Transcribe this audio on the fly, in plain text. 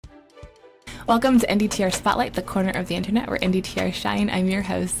Welcome to NDTR Spotlight, the corner of the internet where NDTR shine. I'm your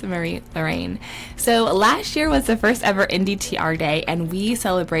host, Marie Lorraine. So last year was the first ever NDTR Day, and we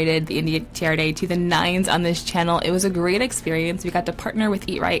celebrated the NDTR Day to the nines on this channel. It was a great experience. We got to partner with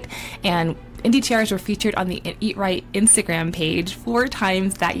Eat Right, and NDTRs were featured on the Eat Right Instagram page 4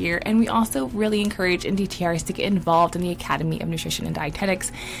 times that year, and we also really encourage NDTRs to get involved in the Academy of Nutrition and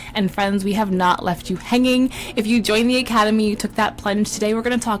Dietetics. And friends, we have not left you hanging. If you joined the Academy, you took that plunge, today we're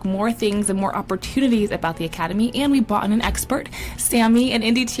going to talk more things and more opportunities about the Academy, and we brought in an expert. Sammy, an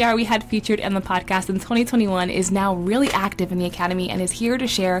NDTR we had featured in the podcast in 2021, is now really active in the Academy and is here to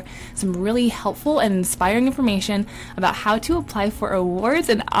share some really helpful and inspiring information about how to apply for awards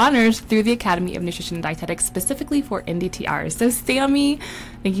and honors through the Academy of Nutrition and Dietetics, specifically for NDTRs. So Sammy,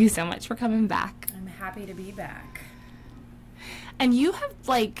 thank you so much for coming back. I'm happy to be back. And you have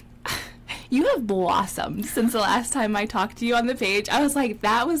blossomed since the last time I talked to you on the page. I was like,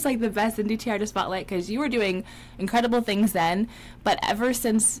 that was like the best NDTR to spotlight, because you were doing incredible things then, but ever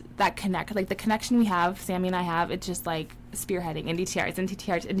since that the connection we have, Sammy and I have, it's just like spearheading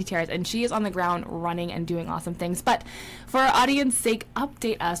NDTRs, and she is on the ground running and doing awesome things. But for our audience's sake,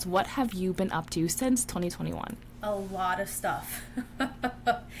 update us. What have you been up to since 2021? A lot of stuff.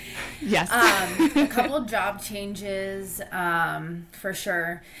 Yes. A couple of job changes, for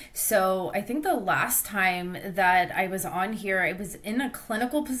sure. So I think the last time that I was on here, I was in a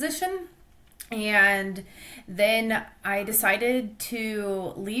clinical position. And then I decided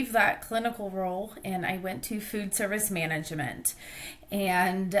to leave that clinical role, and I went to food service management.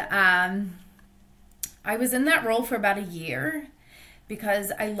 And I was in that role for about a year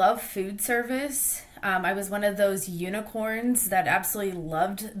because I love food service. I was one of those unicorns that absolutely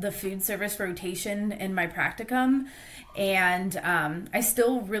loved the food service rotation in my practicum. And I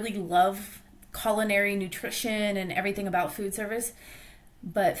still really love culinary nutrition and everything about food service.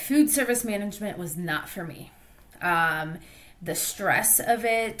 But food service management was not for me. The stress of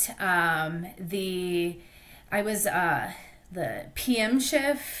it, the PM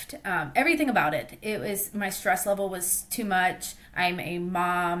shift, everything about it. My stress level was too much. I'm a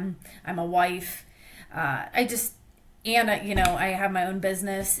mom, I'm a wife. I have my own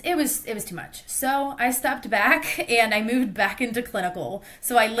business. It was too much. So I stepped back and I moved back into clinical.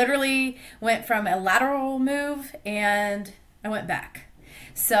 So I literally went from a lateral move and I went back.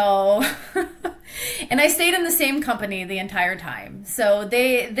 So, and I stayed in the same company the entire time. So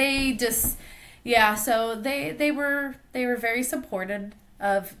they were very supportive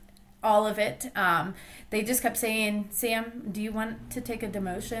of all of it. They just kept saying, "Sam, do you want to take a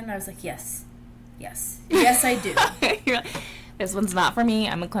demotion?" I was like, yes, I do. You're like, this one's not for me.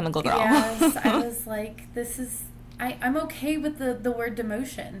 I'm a clinical girl. Yes, I was like, I'm okay with the word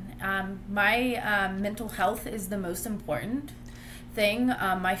demotion. My mental health is the most important thing.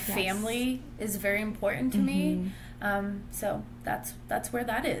 My family is very important to me. So that's where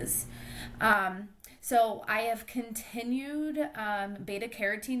that is. So I have continued beta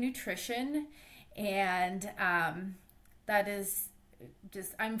carotene nutrition, and that is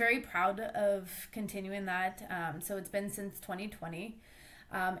just, I'm very proud of continuing that. So it's been since 2020.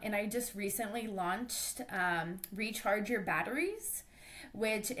 And I just recently launched Recharge Your Batteries,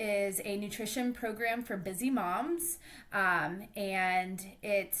 which is a nutrition program for busy moms. And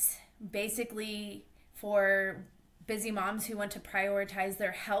it's basically for busy moms who want to prioritize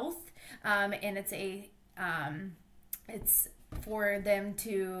their health. And it's for them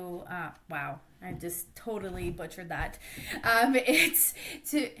to, I just totally butchered that. It's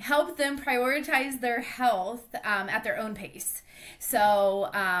to help them prioritize their health at their own pace. So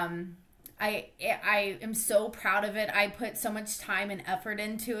I am so proud of it. I put so much time and effort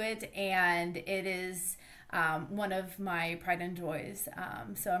into it, and it is one of my pride and joys.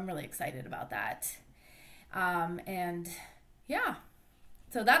 So I'm really excited about that. And yeah,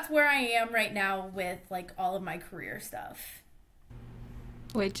 so that's where I am right now with like all of my career stuff.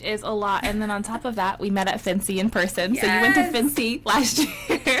 Which is a lot. And then on top of that, we met at Fincy in person. Yes. So you went to Fincy last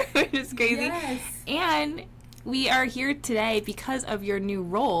year, which is crazy. Yes. And we are here today because of your new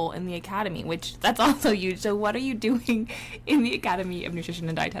role in the Academy, which that's also huge. So what are you doing in the Academy of Nutrition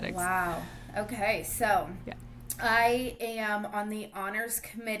and Dietetics? Wow. Okay, so I am on the honors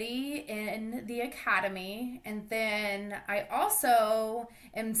committee in the Academy, and then I also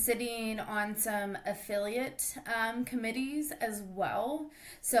am sitting on some affiliate committees as well.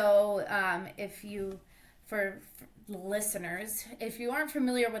 So for listeners, if you aren't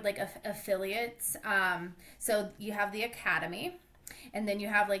familiar with like affiliates, so you have the Academy, And then you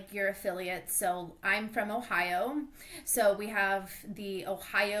have like your affiliates. So I'm from Ohio. So we have the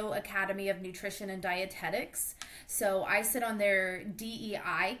Ohio Academy of Nutrition and Dietetics. So I sit on their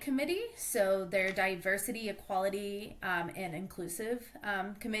DEI committee, so their Diversity, Equality, and Inclusive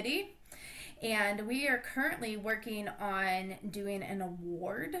committee. And we are currently working on doing an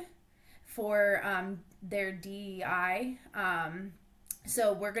award for their DEI.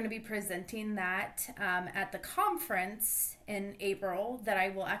 So we're going to be presenting that at the conference in April that I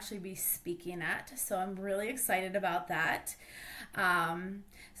will actually be speaking at. So I'm really excited about that.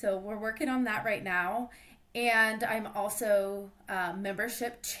 So we're working on that right now. And I'm also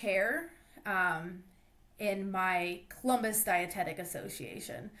membership chair in my Columbus Dietetic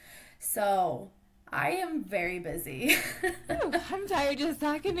Association. So I am very busy. Ooh, I'm tired just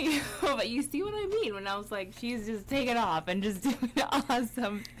talking to you, but you see what I mean when I was like, she's just taking off and just doing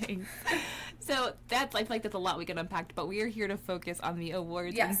awesome things. So I feel like that's a lot we can unpack, but we are here to focus on the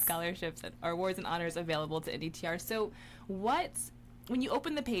awards and scholarships or awards and honors available to NDTR. So when you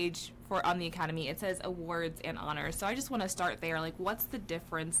open the page on the Academy, it says awards and honors. So I just want to start there. Like, what's the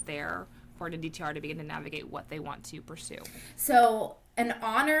difference there for an NDTR to begin to navigate what they want to pursue? So an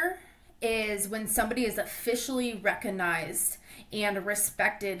honor is when somebody is officially recognized and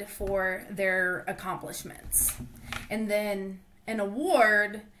respected for their accomplishments. And then an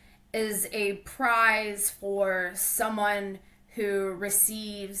award is a prize for someone who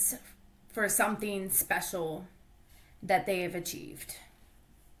receives for something special that they have achieved.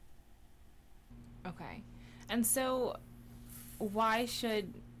 Okay. And so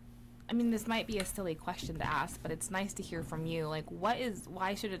this might be a silly question to ask, but it's nice to hear from you. Like,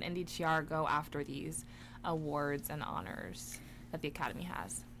 why should an NDTR go after these awards and honors that the Academy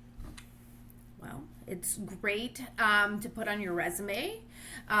has? Well, it's great to put on your resume.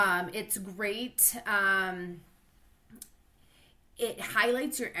 It's great. It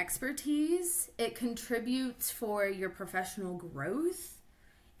highlights your expertise. It contributes for your professional growth.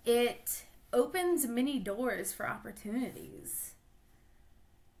 It opens many doors for opportunities.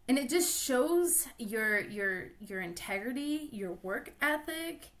 And it just shows your integrity, your work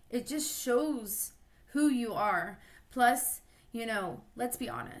ethic. It just shows who you are. Plus, let's be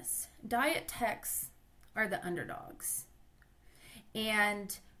honest. Diet techs are the underdogs.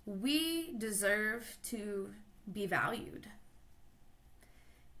 And we deserve to be valued.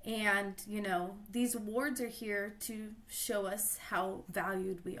 And, these awards are here to show us how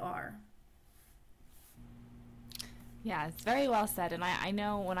valued we are. Yeah, it's very well said. And I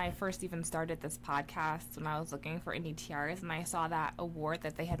know when I first even started this podcast, when I was looking for NDTRs and I saw that award,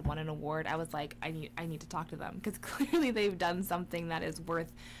 that they had won an award, I was like, I need to talk to them, because clearly they've done something that is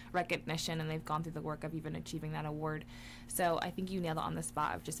worth recognition and they've gone through the work of even achieving that award. So I think you nailed it on the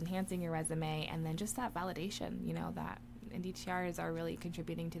spot of just enhancing your resume and then just that validation, that NDTRs are really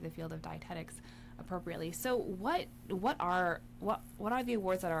contributing to the field of dietetics appropriately. So what are the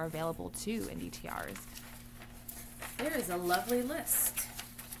awards that are available to NDTRs? There is a lovely list.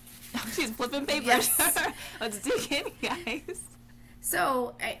 She's flipping papers. Yes. Let's dig in, guys.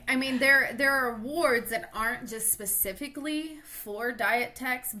 So, there are awards that aren't just specifically for diet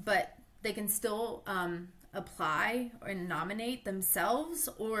techs, but they can still apply or nominate themselves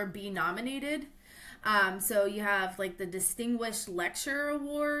or be nominated. So you have like the Distinguished Lecturer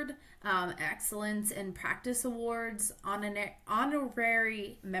Award, Excellence in Practice Awards,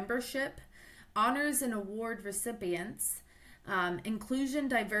 Honorary Membership, Honors and Award Recipients, Inclusion,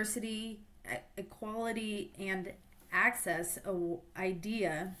 Diversity, Equality, and Access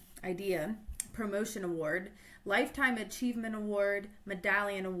Idea Promotion Award, Lifetime Achievement Award,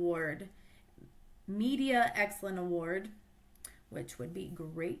 Medallion Award, Media Excellence Award, which would be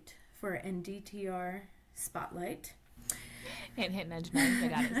great for NDTR Spotlight. Hint, nudge, nudge. I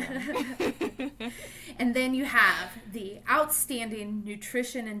got it. And then you have the Outstanding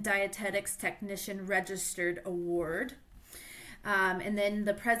Nutrition and Dietetics Technician Registered Award. And then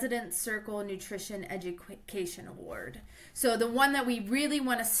the President's Circle Nutrition Education Award. So the one that we really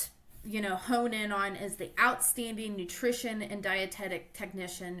want to hone in on is the Outstanding Nutrition and Dietetic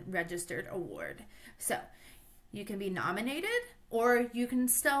Technician Registered Award. So you can be nominated or you can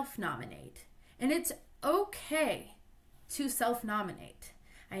self-nominate. And it's okay to self-nominate.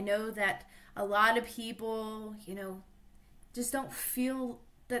 I know that a lot of people, just don't feel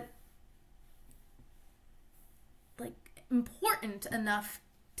that important enough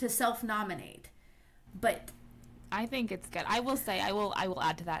to self-nominate. But I think it's good. I will say, I will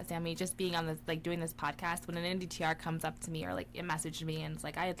add to that, Sammy, just being on this, doing this podcast, when an NDTR comes up to me or it messaged me and it's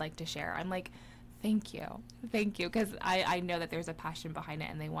like, I'd like to share, I'm like, Thank you. Thank you. Because I know that there's a passion behind it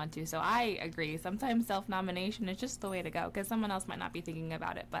and they want to. So I agree. Sometimes self nomination is just the way to go because someone else might not be thinking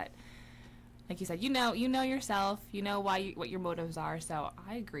about it. But like you said, you know yourself, you know what your motives are. So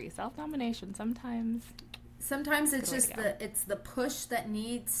I agree. Self nomination sometimes. Sometimes it's just it's the push that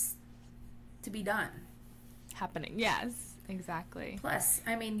needs to be done. Happening. Yes, exactly. Plus,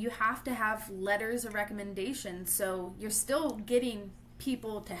 I mean, you have to have letters of recommendation. So you're still getting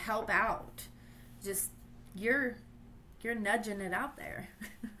people to help out. Just you're nudging it out there.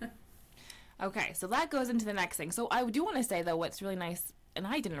 Okay, so that goes into the next thing. So I do want to say though, what's really nice, and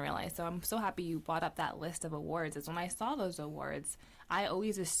I didn't realize, so I'm so happy you brought up that list of awards, is when I saw those awards, I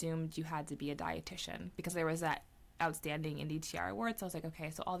always assumed you had to be a dietitian because there was that outstanding NDTR award. So I was like,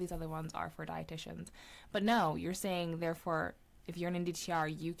 okay, so all these other ones are for dietitians. But no, you're saying therefore if you're an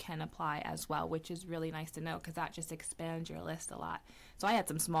NDTR, you can apply as well, which is really nice to know because that just expands your list a lot. So I had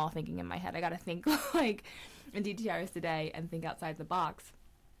some small thinking in my head. I got to think like NDTRs today and think outside the box.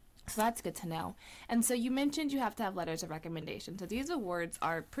 So that's good to know. And so you mentioned you have to have letters of recommendation. So these awards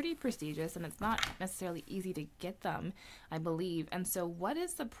are pretty prestigious and it's not necessarily easy to get them, I believe. And so what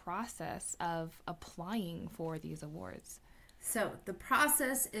is the process of applying for these awards? So the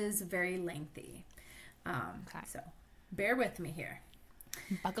process is very lengthy. Okay. So bear with me here.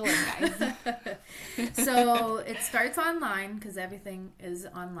 Buckle in, guys. So it starts online because everything is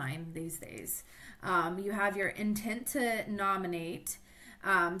online these days. You have your intent to nominate.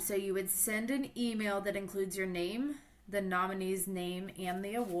 So you would send an email that includes your name, the nominee's name, and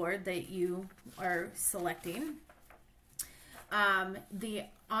the award that you are selecting. The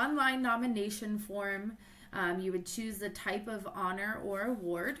online nomination form, you would choose the type of honor or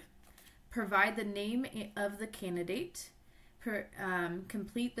award, provide the name of the candidate,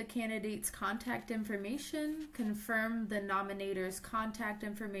 complete the candidate's contact information, confirm the nominator's contact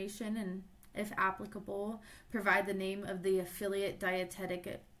information, and if applicable, provide the name of the affiliate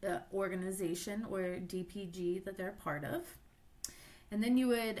dietetic organization or DPG that they're part of. And then you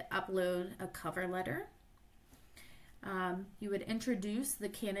would upload a cover letter. You would introduce the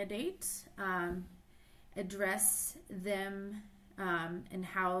candidate, address them and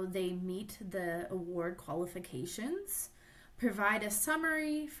how they meet the award qualifications, provide a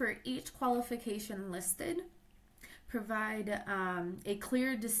summary for each qualification listed, provide a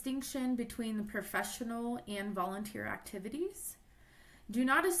clear distinction between the professional and volunteer activities. Do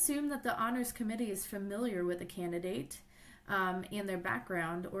not assume that the honors committee is familiar with the candidate and their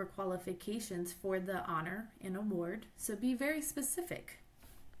background or qualifications for the honor and award, so be very specific.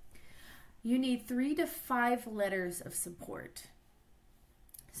 You need 3 to 5 letters of support.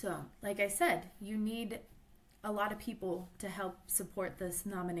 So, like I said, you need a lot of people to help support this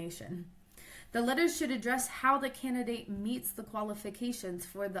nomination. The letters should address how the candidate meets the qualifications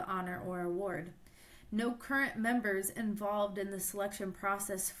for the honor or award. No current members involved in the selection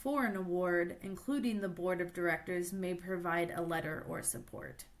process for an award, including the board of directors, may provide a letter or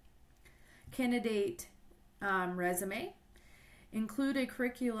support. Candidate resume. Include a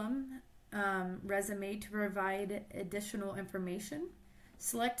curriculum resume to provide additional information.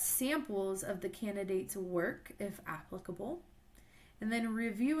 Select samples of the candidate's work if applicable. And then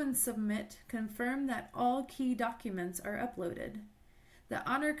review and submit. Confirm that all key documents are uploaded. The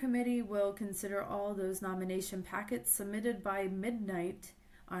honor committee will consider all those nomination packets submitted by midnight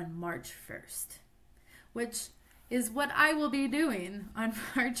on March 1st, which is what I will be doing on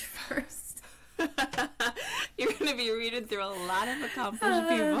March 1st. You're going to be reading through a lot of accomplished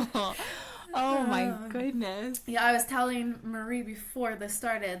people. Oh my goodness. Yeah, I was telling Marie before this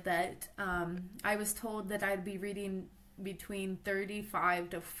started that I was told that I'd be reading between 35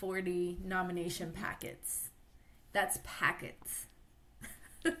 to 40 nomination packets. That's packets.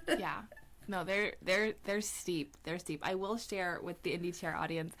 Yeah. No, they're steep. They're steep. I will share with the NDTR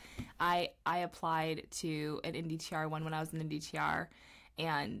audience. I applied to an NDTR one when I was an NDTR,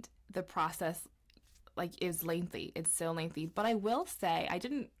 and the process is lengthy. It's so lengthy. But I will say I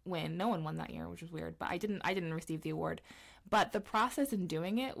didn't win. No one won that year, which was weird. But I didn't receive the award. But the process in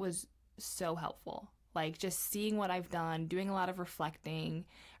doing it was so helpful. Just seeing what I've done, doing a lot of reflecting,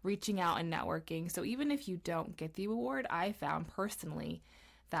 reaching out and networking. So even if you don't get the award, I found personally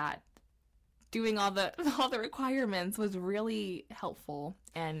that doing all the requirements was really helpful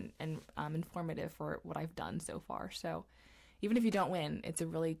and informative for what I've done so far. So even if you don't win, it's a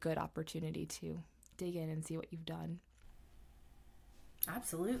really good opportunity to dig in and see what you've done.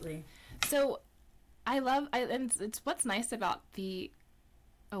 Absolutely. So and it's what's nice about the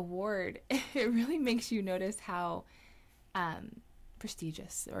award. It really makes you notice how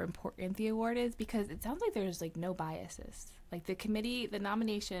prestigious or important the award is, because it sounds like there's no biases. The committee, the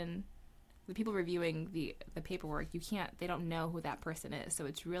nomination the people reviewing the paperwork, they don't know who that person is. So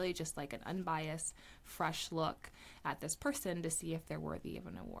it's really just like an unbiased, fresh look at this person to see if they're worthy of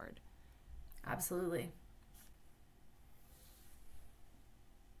an award. Absolutely.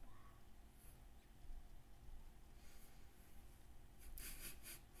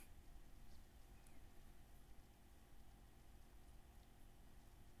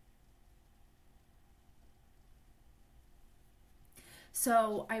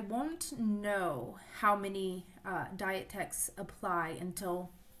 So I won't know how many diet techs apply until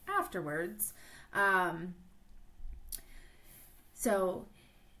afterwards. So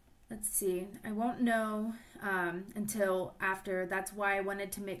let's see. I won't know until after. That's why I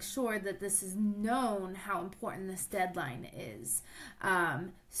wanted to make sure that this is known how important this deadline is.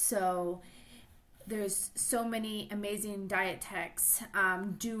 So there's so many amazing diet techs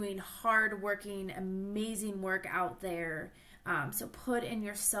doing hard-working, amazing work out there. So put in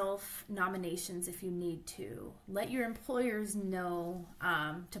your self-nominations if you need to. Let your employers know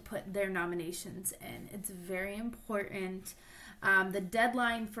to put their nominations in. It's very important. The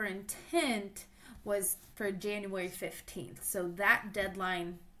deadline for intent was for January 15th. So that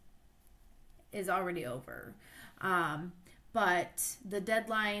deadline is already over. But the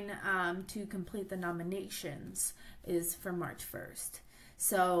deadline to complete the nominations is for March 1st.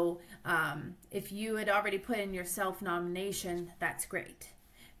 So if you had already put in your self-nomination, that's great.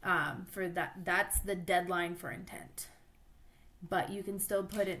 For that's the deadline for intent. But you can still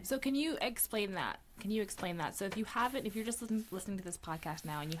put it. So can you explain that? So if you're just listening to this podcast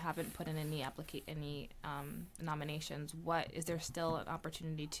now and you haven't put in any nominations, is there still an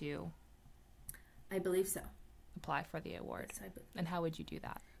opportunity to? I believe so. Apply for the award. Yes, and how would you do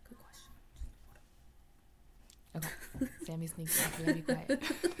that? Good question. Okay. Sammy's thinking. Be quiet.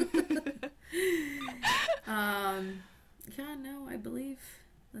 Yeah, no, I believe.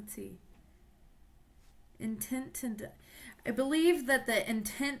 Let's see. I believe that the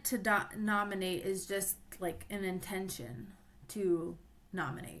intent to nominate is just like an intention to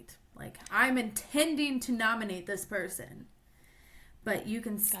nominate. Like, I'm intending to nominate this person. But you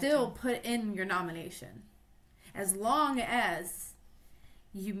can still put in your nomination as long as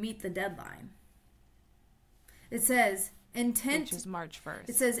you meet the deadline. It says intent, which is March 1st.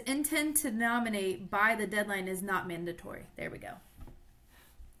 It says intent to nominate by the deadline is not mandatory. There we go.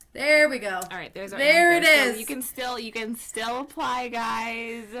 All right, there's our there answer. It is. So you can still apply,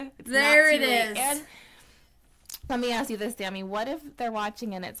 guys. It's there not it too late. is. And let me ask you this, Sammy. What if they're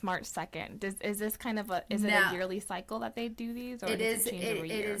watching and it's March 2nd? Is this kind of it a yearly cycle that they do these, or does it change every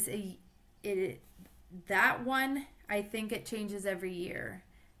year? That one, I think it changes every year.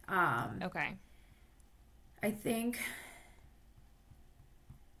 Okay. I think.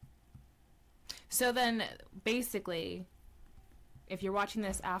 So then, basically, if you're watching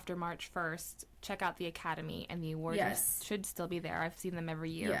this after March 1st, check out the Academy, and the awards should still be there. I've seen them every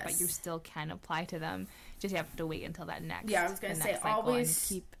year, but you still can apply to them. Just have to wait until that next. Yeah, I was going to say,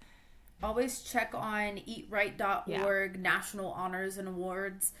 always check on eatright.org, National Honors and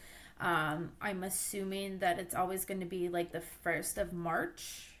Awards. I'm assuming that it's always going to be like the 1st of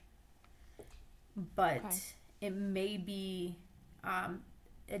March. But it may be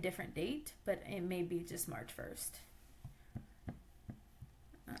a different date, but it may be just March 1st.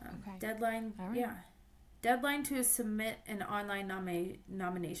 Deadline, Deadline to submit an online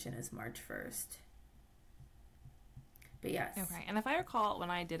nomination is March 1st. But yes. Okay, and if I recall,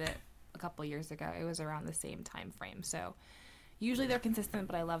 when I did it a couple years ago, it was around the same time frame. So usually they're consistent,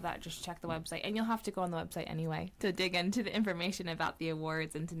 but I love that. Just check the website, and you'll have to go on the website anyway to dig into the information about the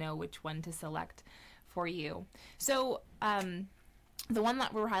awards and to know which one to select for you. So the one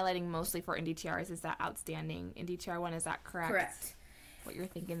that we're highlighting mostly for NDTRs is that outstanding NDTR one. Is that correct? Correct. What you're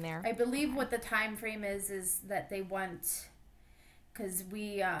thinking there? I believe what the time frame is that they want, because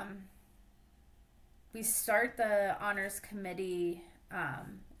we start the honors committee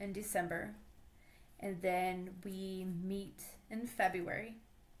in December, and then we meet in February,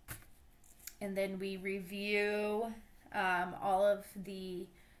 and then we review all of the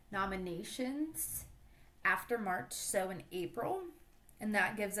nominations after March, so in April, and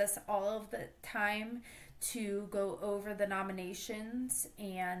that gives us all of the time to go over the nominations,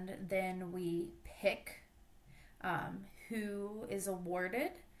 and then we pick who is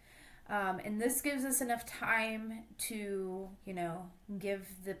awarded. And this gives us enough time to, give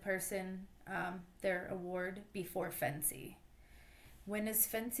the person their award before Fancy. When is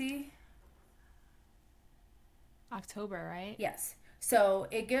Fancy? October, right? Yes. So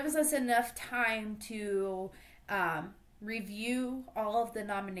it gives us enough time to review all of the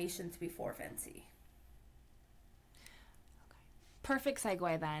nominations before Fancy. perfect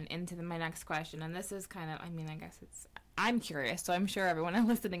segue then into my next question. And this is kind of, I guess I'm curious, so I'm sure everyone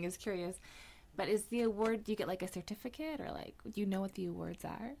listening is curious. But is the award, do you get like a certificate, or like, do you know what the awards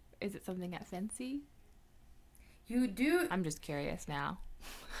are? Is it something at Fancy? You do. I'm just curious now.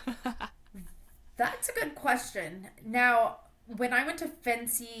 That's a good question. Now, when I went to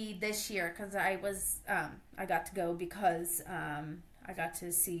Fancy this year, because I got to go because I got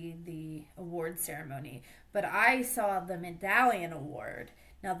to see the award ceremony, but I saw the Medallion Award.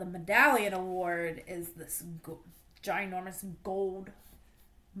 Now, the Medallion Award is this ginormous gold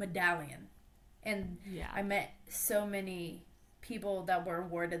medallion. And yeah. I met so many people that were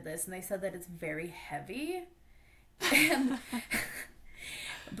awarded this, and they said that it's very heavy. And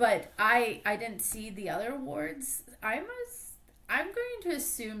but I didn't see the other awards. I'm going to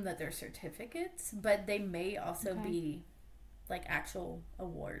assume that they're certificates, but they may also be like actual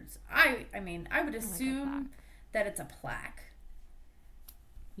awards. I would assume that it's a plaque.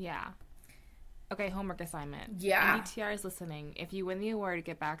 Yeah. Okay, homework assignment. Yeah. NDTR is listening. If you win the award,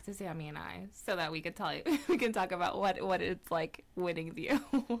 get back to Sammy and I so that we can talk about what it's like winning the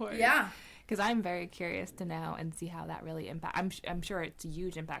award. Yeah. Because I'm very curious to know and see how that really impacts. I'm sure it's a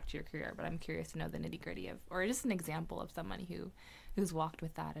huge impact to your career, but I'm curious to know the nitty-gritty of, or just an example of someone who's walked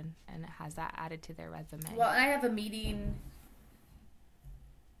with that and has that added to their resume. Well, I have a meeting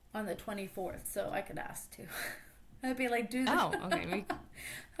on the 24th, so I could ask too. I'd be like, dude. Oh, okay.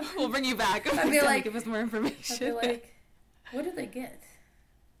 We'll bring you back. I'd be like, give us more information. I'd be like, what did they get?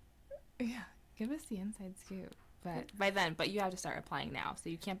 Yeah, give us the inside scoop. But by then, you have to start applying now, so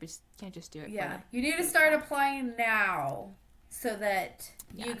you can't just do it. Yeah, you need to start applying now so that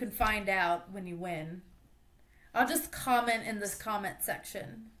you can find out when you win. I'll just comment in this comment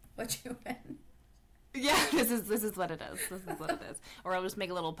section what you win. Yeah, this is what it is. This is what it is. Or I'll just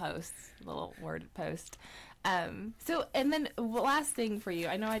make a little post, a little word post. So, and then the last thing for you,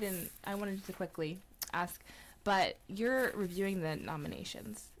 I wanted to quickly ask, but you're reviewing the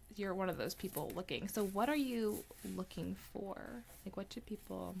nominations. You're one of those people looking. So what are you looking for? Like, what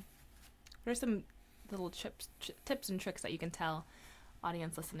are some little tips and tricks that you can tell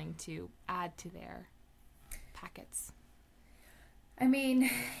audience listening to add to their packets? I mean,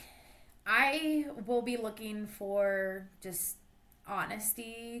 I will be looking for just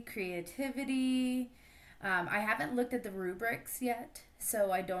honesty, creativity. I haven't looked at the rubrics yet,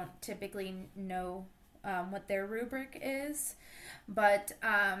 so I don't typically know what their rubric is. But,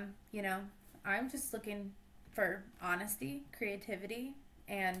 I'm just looking for honesty, creativity,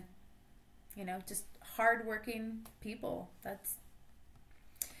 and, just hardworking people.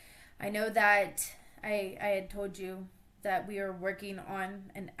 I know that I had told you that we are working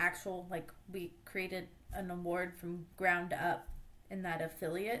on an actual, we created an award from ground up in that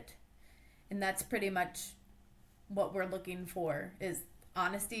affiliate. And that's pretty much what we're looking for is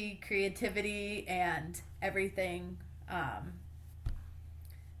honesty, creativity, and everything.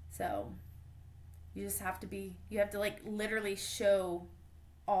 So you just have to literally show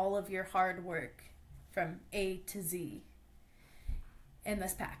all of your hard work from A to Z in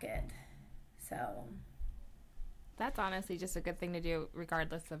this packet. So that's honestly just a good thing to do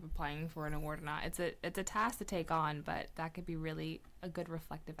regardless of applying for an award or not. It's a task to take on, but that could be really a good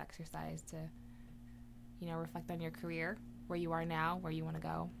reflective exercise to, reflect on your career, where you are now, where you want to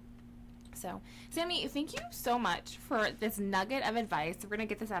go. So, Sammy, thank you so much for this nugget of advice. We're going to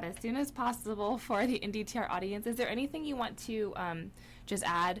get this out as soon as possible for the NDTR audience. Is there anything you want to just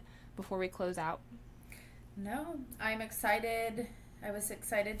add before we close out? No, I'm excited. I was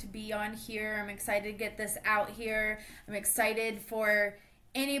excited to be on here. I'm excited to get this out here. I'm excited for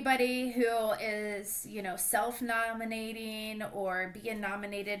anybody who is, self-nominating or being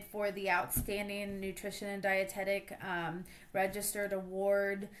nominated for the Outstanding Nutrition and Dietetic Registered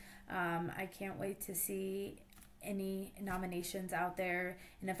Award. I can't wait to see any nominations out there.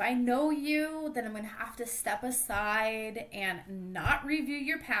 And if I know you, then I'm going to have to step aside and not review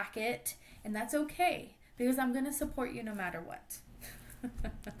your packet. And that's okay, because I'm going to support you no matter what.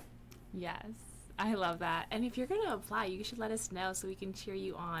 Yes, I love that. And if you're going to apply, you should let us know so we can cheer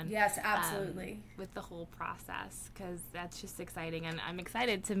you on. Yes, absolutely. With the whole process, because that's just exciting. And I'm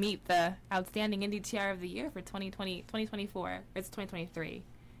excited to meet the Outstanding NDTR of the Year for 2024. It's 2023.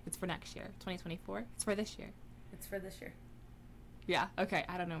 It's for next year. 2024. It's for this year. It's for this year. Yeah, okay.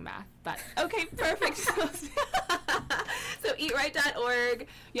 I don't know math, but okay, perfect. So eatright.org.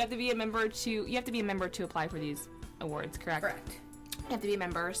 You have to be a member to apply for these awards, correct? Correct. You have to be a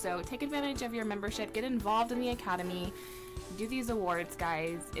member, so take advantage of your membership, get involved in the academy, do these awards,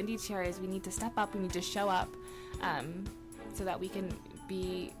 guys. NDTRs, we need to step up, we need to show up so that we can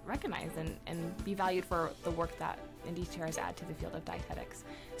be recognized and be valued for the work that NDTR's add to the field of dietetics.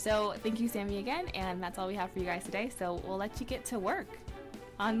 So thank you, Sammy, again, and that's all we have for you guys today. So we'll let you get to work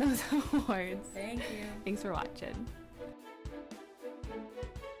on those awards. Thank you. Thanks for watching.